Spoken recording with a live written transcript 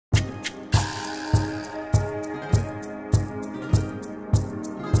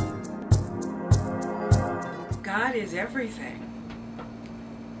God is everything.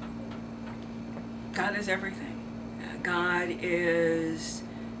 God is everything. God is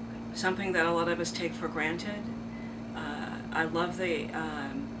something that a lot of us take for granted. I love the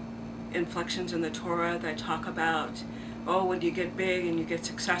inflections in the Torah that talk about, oh, when you get big and you get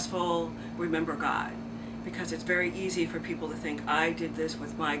successful, remember God. Because it's very easy for people to think, I did this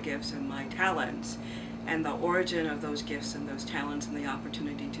with my gifts and my talents. And the origin of those gifts and those talents and the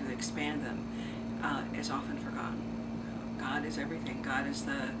opportunity to expand them is often forgotten. God is everything. God is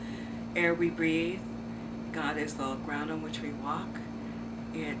the air we breathe. God is the ground on which we walk.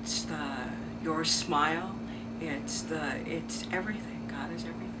 It's your smile. It's everything. God is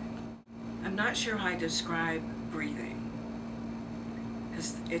everything. I'm not sure how I describe breathing.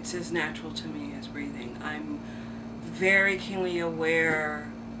 It's as natural to me as breathing. I'm very keenly aware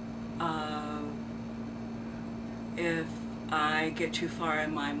of if I get too far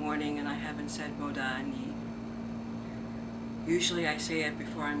in my morning and I haven't said Moda Ani. Usually I say it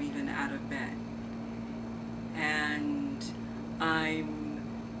before I'm even out of bed. And I'm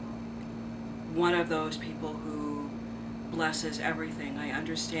one of those people who blesses everything. I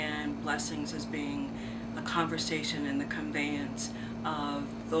understand blessings as being the conversation and the conveyance of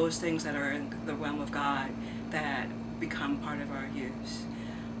those things that are in the realm of God that become part of our use.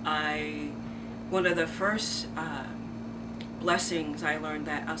 One of the first blessings I learned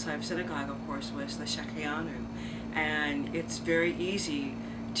that outside of synagogue, of course, was the Shekianu. And it's very easy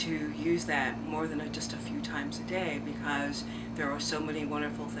to use that more than just a few times a day because there are so many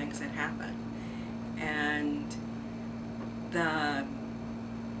wonderful things that happen. And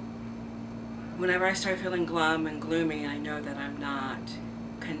whenever I start feeling glum and gloomy, I know that I'm not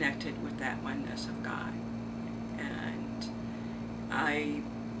connected with that oneness of God. And I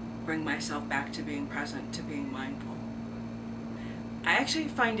bring myself back to being present, to being mindful. I actually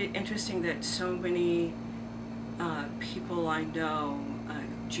find it interesting that so many people I know,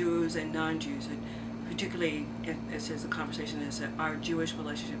 Jews and non-Jews, and particularly as the conversation is our Jewish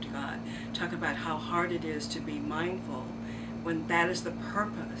relationship to God, talk about how hard it is to be mindful when that is the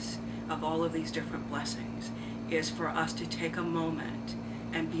purpose of all of these different blessings, is for us to take a moment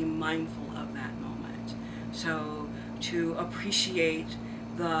and be mindful of that moment. So to appreciate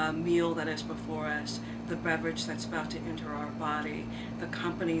the meal that is before us, the beverage that's about to enter our body, the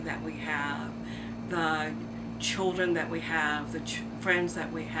company that we have, the children that we have, the friends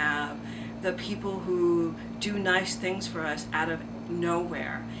that we have, the people who do nice things for us out of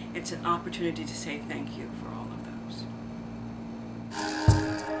nowhere. It's an opportunity to say thank you for all